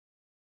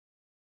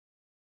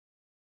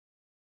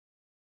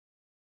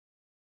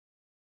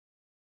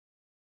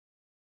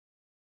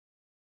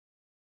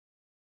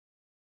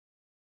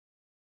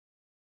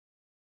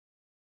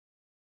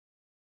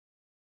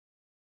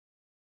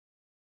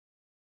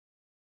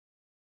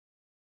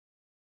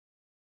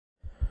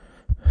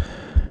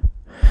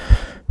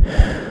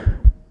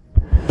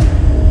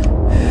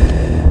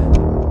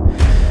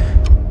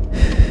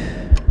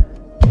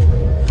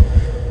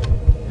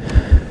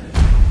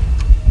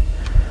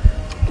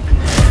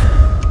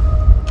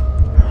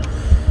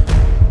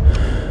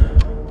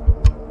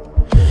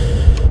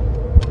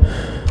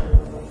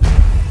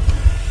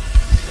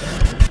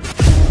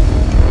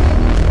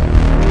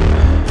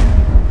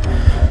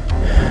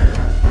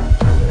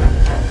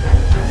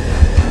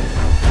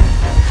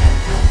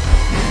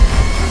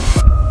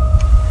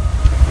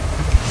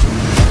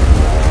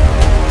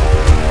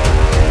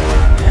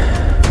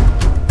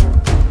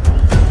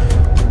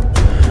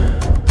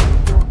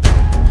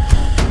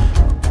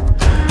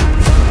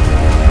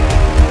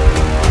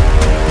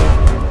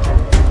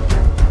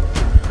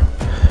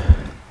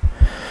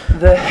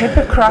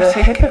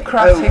Hippocratic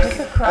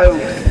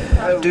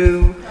oath.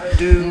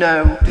 Do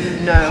no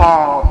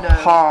harm.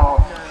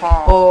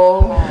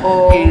 All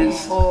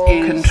is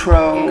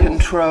control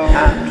and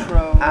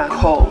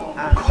call.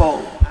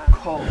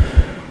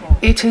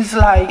 It is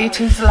like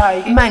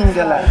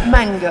Mangala,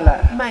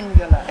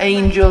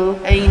 angel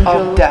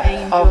of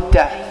death.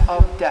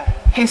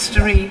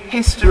 History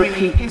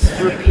repeats.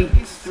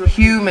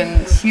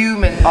 Humans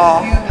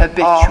are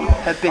habitual.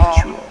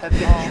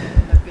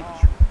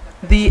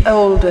 The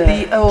older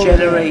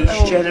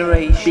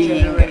generation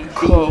being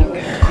called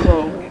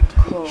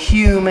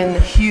human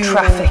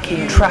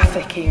trafficking,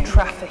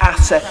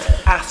 asset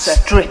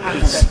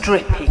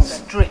stripping,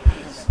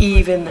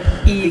 even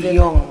the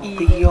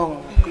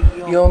young.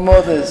 Your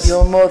mothers,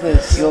 your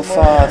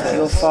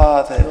fathers,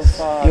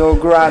 your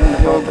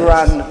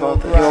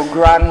grandmother, your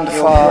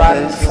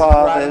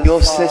grandfathers,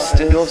 your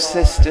sisters,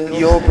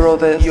 your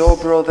brothers,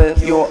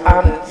 your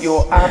aunt,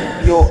 your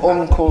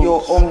uncle,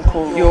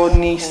 your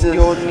nieces,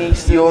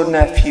 your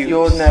nephew,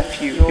 your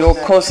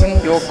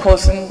cousin, your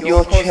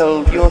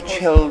children,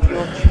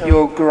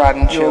 your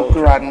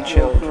grandchildren,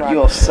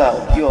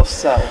 yourself,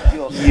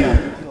 you.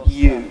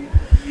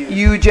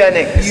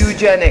 Eugenics,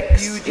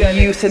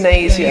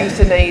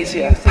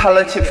 euthanasia,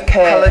 palliative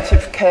care,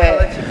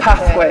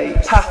 pathway,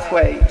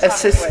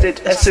 assisted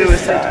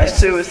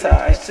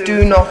suicide,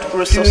 do not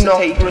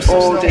resuscitate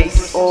all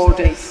days,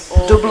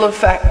 double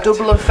effect,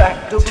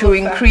 to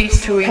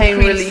increase pain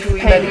relief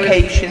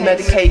medication,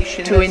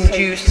 to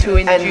induce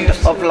end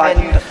of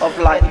life,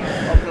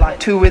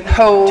 to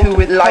withhold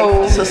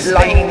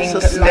life-sustaining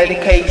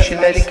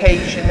medication,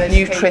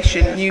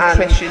 nutrition,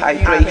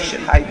 hydration.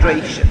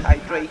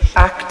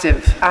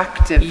 Active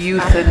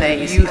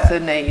euthanasia,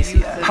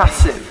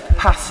 passive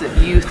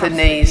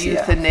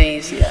euthanasia,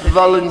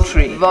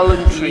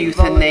 voluntary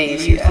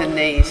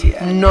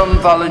euthanasia,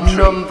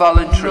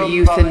 non-voluntary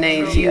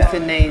euthanasia,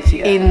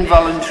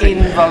 involuntary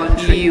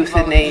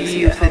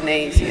euthanasia.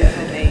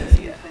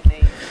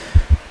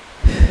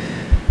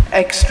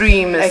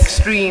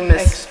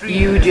 Extremist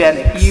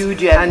eugenics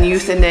and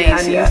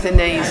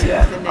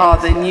euthanasia are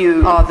the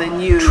new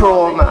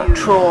trauma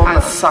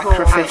and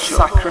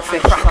sacrificial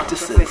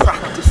practices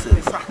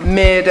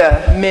made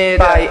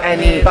by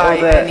any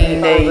other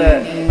name.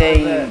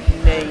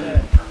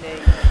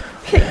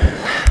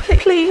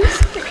 Please,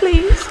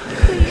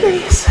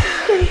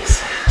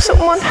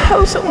 someone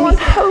help me.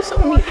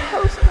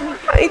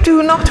 I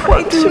do not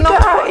want to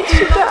die.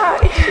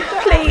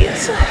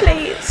 Please,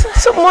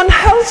 someone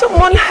help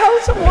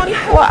me.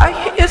 Why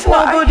is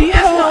nobody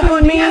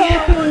helping me?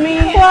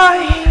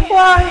 Why?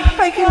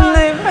 I can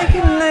live.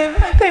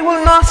 They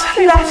will not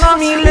let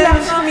me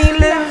live.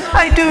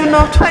 I do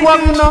not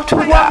want to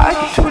die.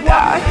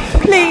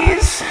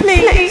 Please.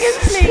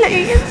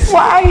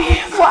 Why?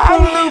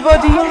 Will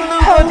nobody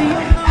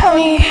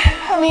help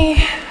me?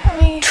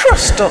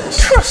 Trust us.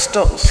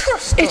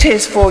 It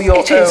is for your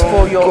own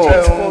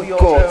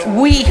good.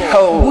 We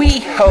hold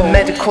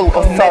medical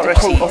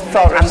authority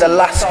and the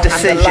last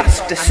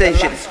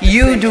decision.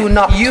 You do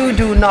not. We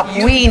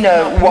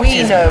know what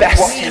is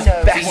best for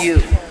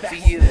you.